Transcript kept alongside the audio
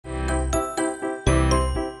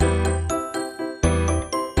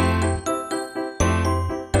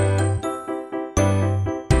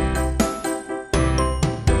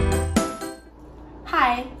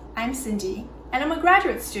Cindy, and I'm a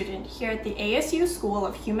graduate student here at the ASU School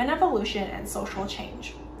of Human Evolution and Social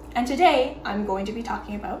Change. And today, I'm going to be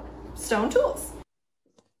talking about stone tools.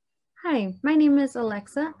 Hi, my name is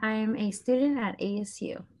Alexa. I am a student at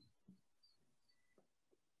ASU.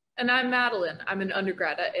 And I'm Madeline. I'm an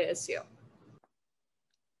undergrad at ASU.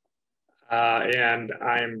 And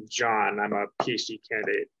I'm John. I'm a PhD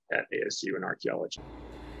candidate at ASU in archaeology.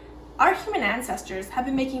 Our human ancestors have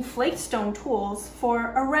been making flake stone tools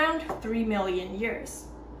for around 3 million years.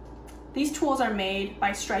 These tools are made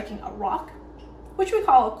by striking a rock, which we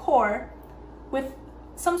call a core, with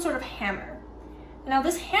some sort of hammer. Now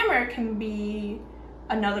this hammer can be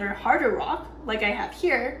another harder rock, like I have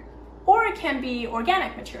here, or it can be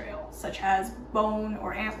organic material, such as bone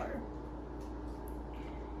or antler.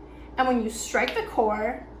 And when you strike the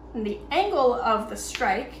core, and the angle of the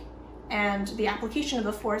strike and the application of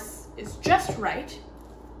the force is just right,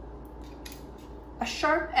 a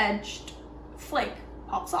sharp-edged flake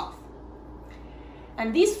pops off.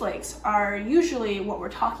 And these flakes are usually what we're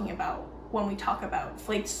talking about when we talk about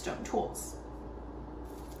flake stone tools.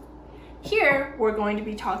 Here, we're going to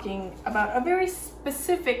be talking about a very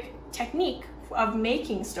specific technique of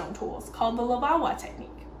making stone tools called the Levallois technique.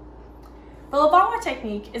 The Levallois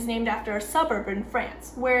technique is named after a suburb in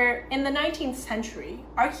France, where in the 19th century,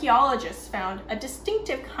 archaeologists found a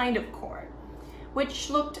distinctive kind of core, which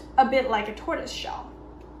looked a bit like a tortoise shell.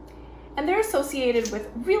 And they're associated with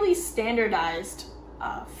really standardized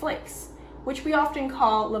flakes, which we often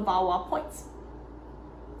call Levallois points.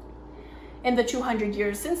 In the 200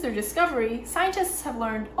 years since their discovery, scientists have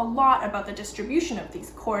learned a lot about the distribution of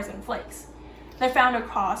these cores and flakes. They're found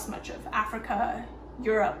across much of Africa,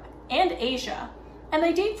 Europe, and Asia, and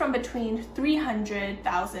they date from between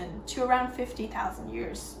 300,000 to around 50,000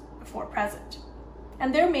 years before present.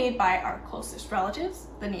 And they're made by our closest relatives,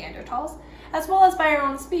 the Neanderthals, as well as by our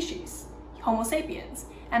own species, Homo sapiens,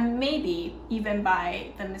 and maybe even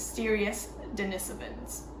by the mysterious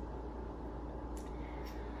Denisovans.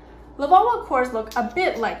 Levallois cores look a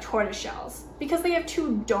bit like tortoise shells because they have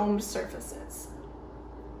two domed surfaces.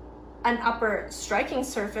 An upper striking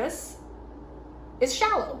surface is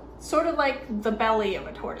shallow, sort of like the belly of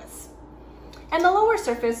a tortoise. And the lower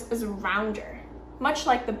surface is rounder, much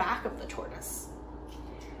like the back of the tortoise.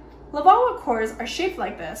 Levallois cores are shaped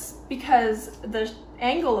like this because the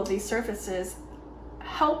angle of these surfaces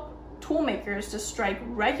help toolmakers to strike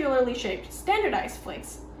regularly shaped standardized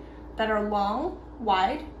flakes that are long,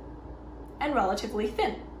 wide, and relatively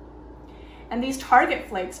thin. And these target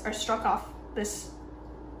flakes are struck off this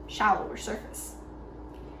shallower surface.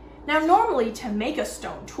 Now, normally to make a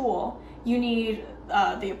stone tool, you need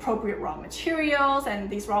the appropriate raw materials, and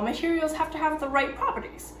these raw materials have to have the right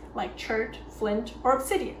properties, like chert, flint, or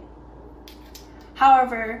obsidian.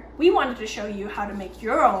 However, we wanted to show you how to make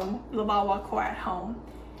your own Levallois core at home,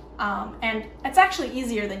 and it's actually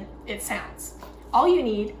easier than it sounds. All you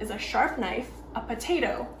need is a sharp knife, a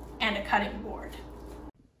potato, and a cutting board.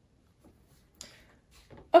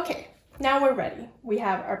 Okay, now we're ready. We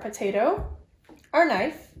have our potato, our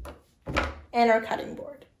knife, and our cutting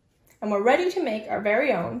board. And we're ready to make our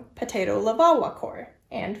very own potato Levallois core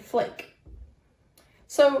and flake.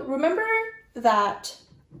 So remember that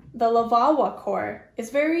the Levallois core is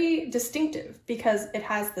very distinctive because it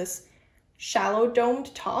has this shallow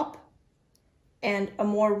domed top and a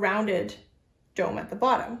more rounded dome at the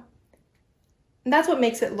bottom. And that's what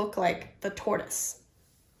makes it look like the tortoise.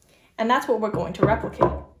 And that's what we're going to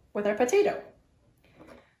replicate with our potato.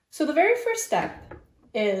 So the very first step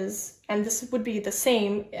is, and this would be the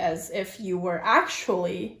same as if you were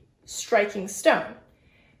actually striking stone.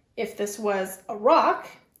 If this was a rock,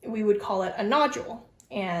 we would call it a nodule.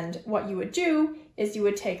 And what you would do is you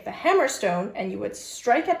would take the hammer stone and you would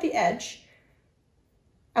strike at the edge,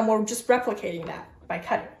 and we're just replicating that by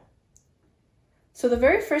cutting. So the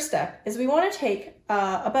very first step is we want to take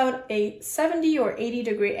about a 70 or 80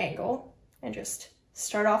 degree angle and just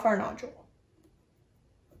start off our nodule.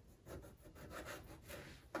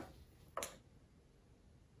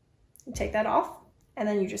 You take that off, and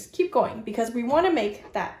then you just keep going because we want to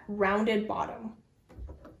make that rounded bottom.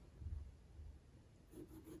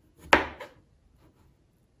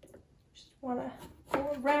 Just want to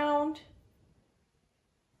go around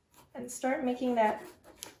and start making that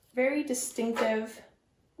very distinctive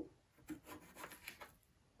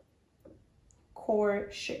core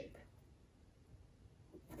shape.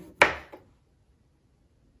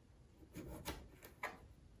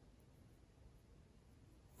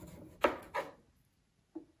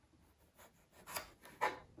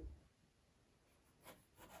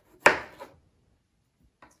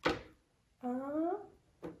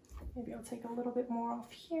 Maybe I'll take a little bit more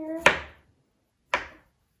off here.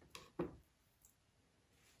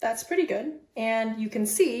 That's pretty good. And you can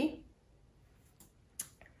see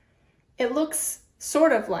it looks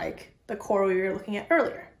sort of like the core we were looking at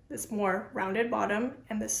earlier. This more rounded bottom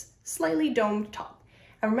and this slightly domed top.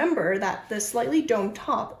 And remember that the slightly domed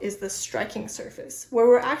top is the striking surface where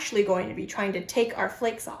we're actually going to be trying to take our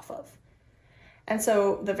flakes off of. And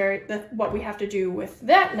so what we have to do with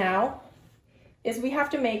that now is we have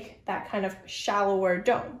to make that kind of shallower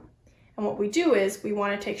dome. And what we do is we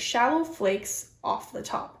want to take shallow flakes off the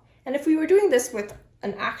top. And if we were doing this with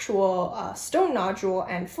an actual stone nodule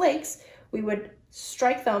and flakes, we would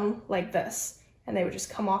strike them like this and they would just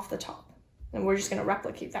come off the top. And we're just going to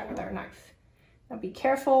replicate that with our knife. Now be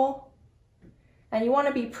careful. And you want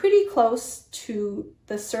to be pretty close to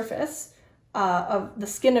the surface of the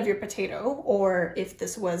skin of your potato, or if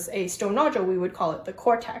this was a stone nodule, we would call it the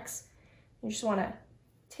cortex. You just want to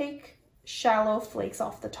take shallow flakes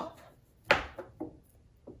off the top,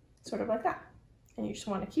 sort of like that. And you just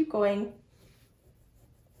want to keep going,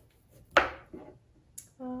 maybe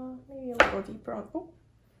a little deeper on,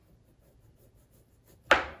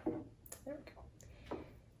 there we go.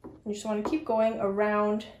 You just want to keep going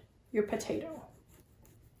around your potato,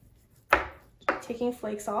 taking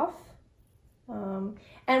flakes off.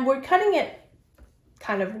 And we're cutting it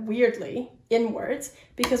kind of weirdly inwards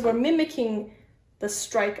because we're mimicking the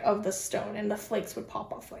strike of the stone, and the flakes would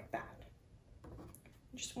pop off like that.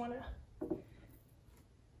 You just want to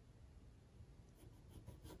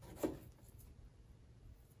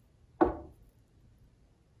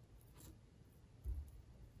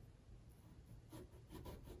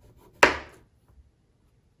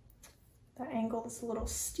that angle is a little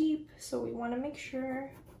steep, so we want to make sure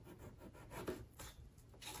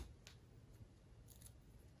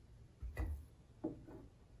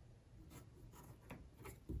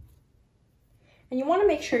and you want to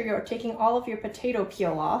make sure you're taking all of your potato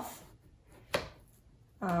peel off,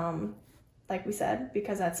 like we said,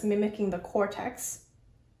 because that's mimicking the cortex.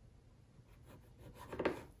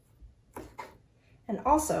 And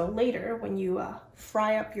also later when you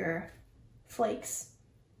fry up your flakes,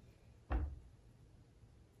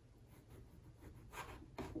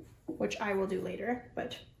 which I will do later,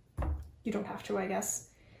 but you don't have to, I guess.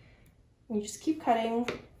 And you just keep cutting,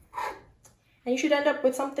 and you should end up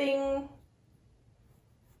with something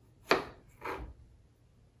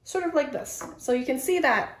sort of like this. So you can see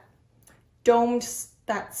that domed,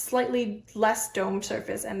 that slightly less domed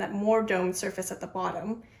surface and that more domed surface at the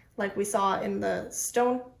bottom, like we saw in the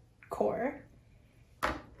stone core.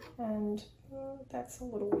 And that's a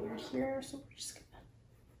little weird here, so we're just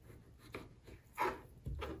gonna...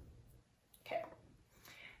 Okay.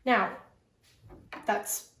 Now,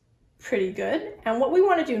 that's pretty good. And what we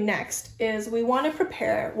want to do next is we want to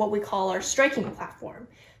prepare what we call our striking platform.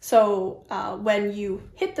 So when you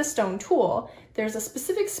hit the stone tool, there's a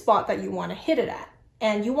specific spot that you want to hit it at,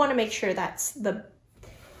 and you want to make sure that's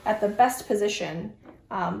at the best position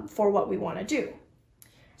for what we want to do.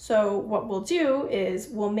 So what we'll do is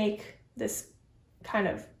we'll make this kind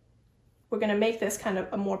of, we're going to make this kind of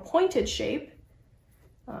a more pointed shape.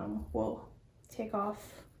 We'll take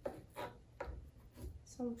off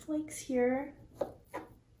some flakes here.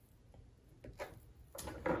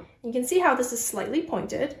 You can see how this is slightly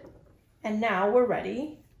pointed, and now we're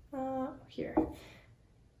ready here.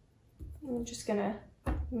 I'm just gonna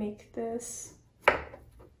make this.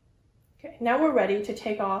 Okay, now we're ready to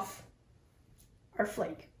take off our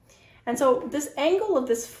flake. And so this angle of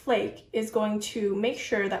this flake is going to make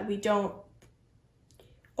sure that we don't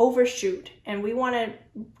overshoot, and we want to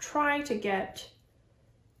try to get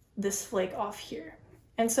this flake off here.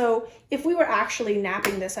 And so if we were actually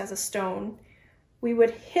knapping this as a stone, we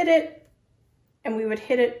would hit it, and we would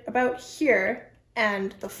hit it about here,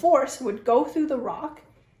 and the force would go through the rock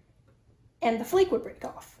and the flake would break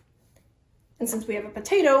off. And since we have a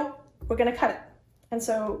potato, we're going to cut it. And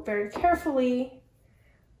so very carefully,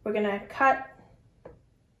 we're going to cut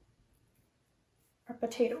our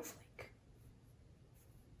potato flake.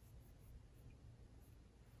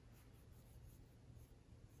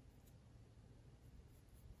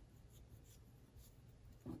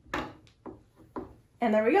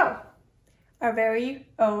 And there we go, our very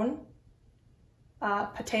own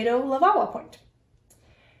potato Levallois point.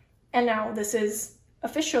 And now this is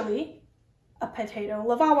officially a potato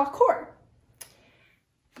Levallois core.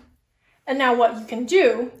 And now what you can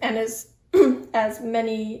do, and as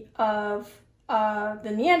many of the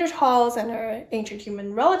Neanderthals and our ancient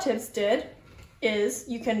human relatives did, is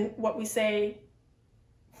you can, what we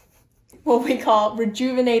call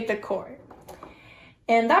rejuvenate the core.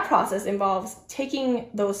 And that process involves taking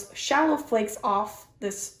those shallow flakes off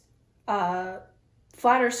this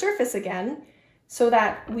flatter surface again so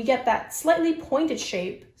that we get that slightly pointed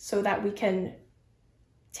shape so that we can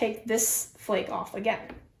take this flake off again,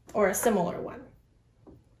 or a similar one.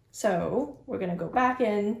 So we're going to go back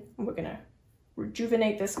in and we're going to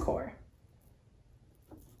rejuvenate this core.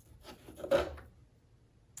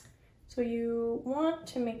 So you want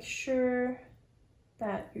to make sure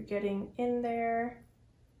that you're getting in there.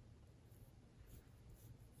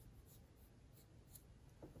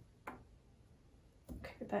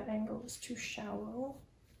 Okay, that angle is too shallow.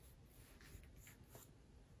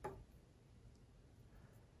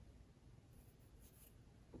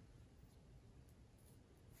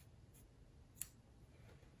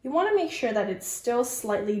 You want to make sure that it's still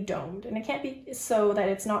slightly domed, and it can't be so that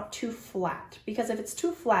it's not too flat, because if it's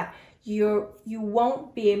too flat, you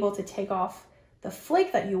won't be able to take off the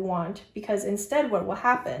flake that you want, because instead what will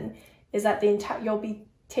happen is that you'll be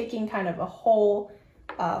taking kind of a whole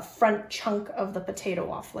front chunk of the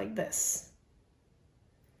potato off like this.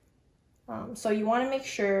 So you want to make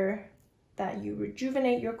sure that you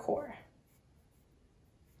rejuvenate your core.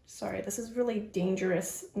 Sorry, this is really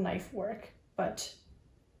dangerous knife work, but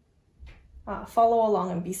follow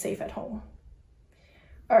along and be safe at home.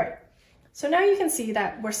 All right, so now you can see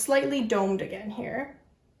that we're slightly domed again here.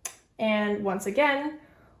 And once again,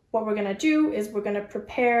 what we're gonna do is we're gonna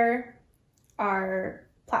prepare our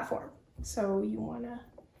platform. So you wanna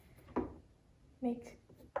make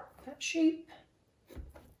that shape.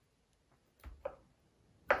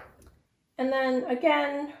 And then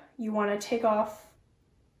again, you wanna take off,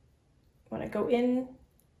 you wanna go in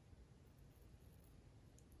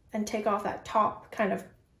and take off that top kind of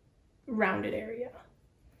rounded area.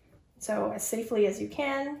 So as safely as you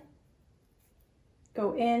can,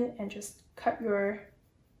 go in and just cut your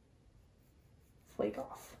flake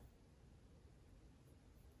off.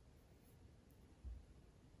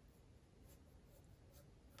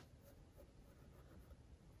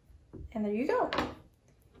 And there you go.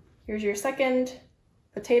 Here's your second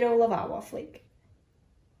potato Levallois flake.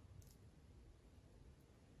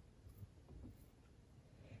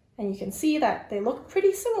 And you can see that they look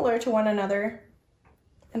pretty similar to one another,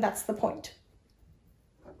 and that's the point.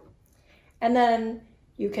 And then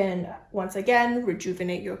you can, once again,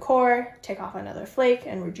 rejuvenate your core, take off another flake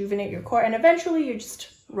and rejuvenate your core, and eventually you just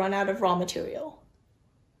run out of raw material.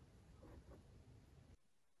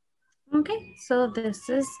 Okay, so this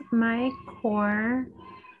is my core.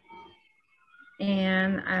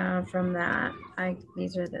 And from that,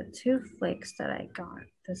 these are the two flakes that I got.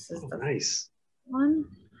 This is the nice one.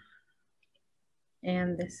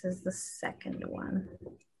 And this is the second one.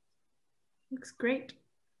 Looks great.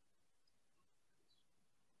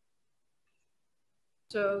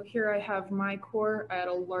 So here I have my core. I had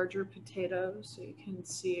a larger potato, so you can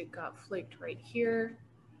see it got flaked right here.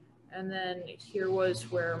 And then here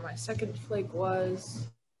was where my second flake was.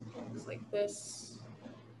 Looks like this.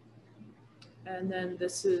 And then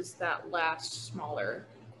this is that last smaller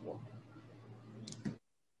core.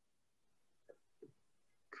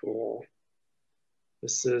 Cool.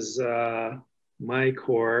 This is my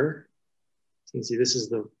core. So you can see this is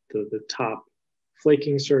the top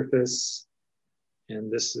flaking surface. And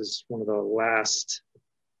this is one of the last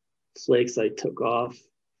flakes I took off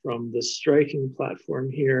from the striking platform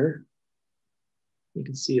here. You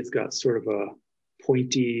can see it's got sort of a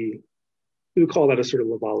pointy, we would call that a sort of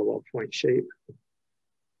Levallois point shape.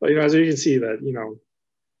 But as you can see that,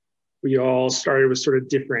 we all started with sort of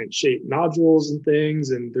different shaped nodules and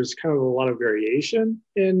things, and there's kind of a lot of variation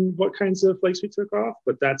in what kinds of flakes we took off,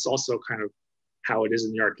 but that's also kind of how it is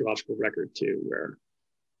in the archaeological record too, where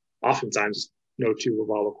oftentimes no two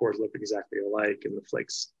Levallois cores look exactly alike, and the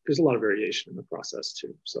flakes, there's a lot of variation in the process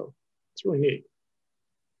too. So it's really neat.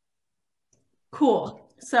 Cool.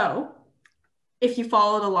 So if you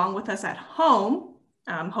followed along with us at home,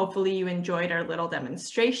 hopefully you enjoyed our little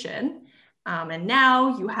demonstration. And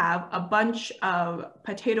now you have a bunch of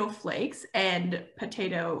potato flakes and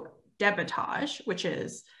potato debitage, which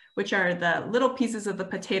are the little pieces of the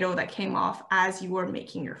potato that came off as you were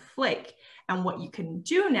making your flake. And what you can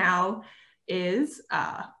do now is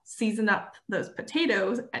season up those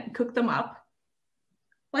potatoes and cook them up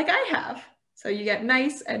like I have. So you get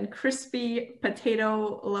nice and crispy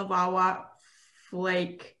potato Levallois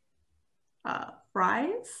flake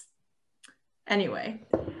fries. Anyway,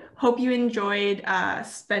 hope you enjoyed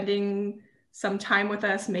spending some time with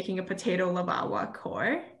us making a potato Levallois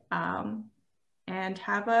core, and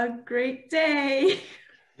have a great day.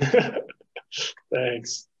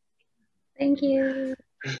 Thanks. Thank you.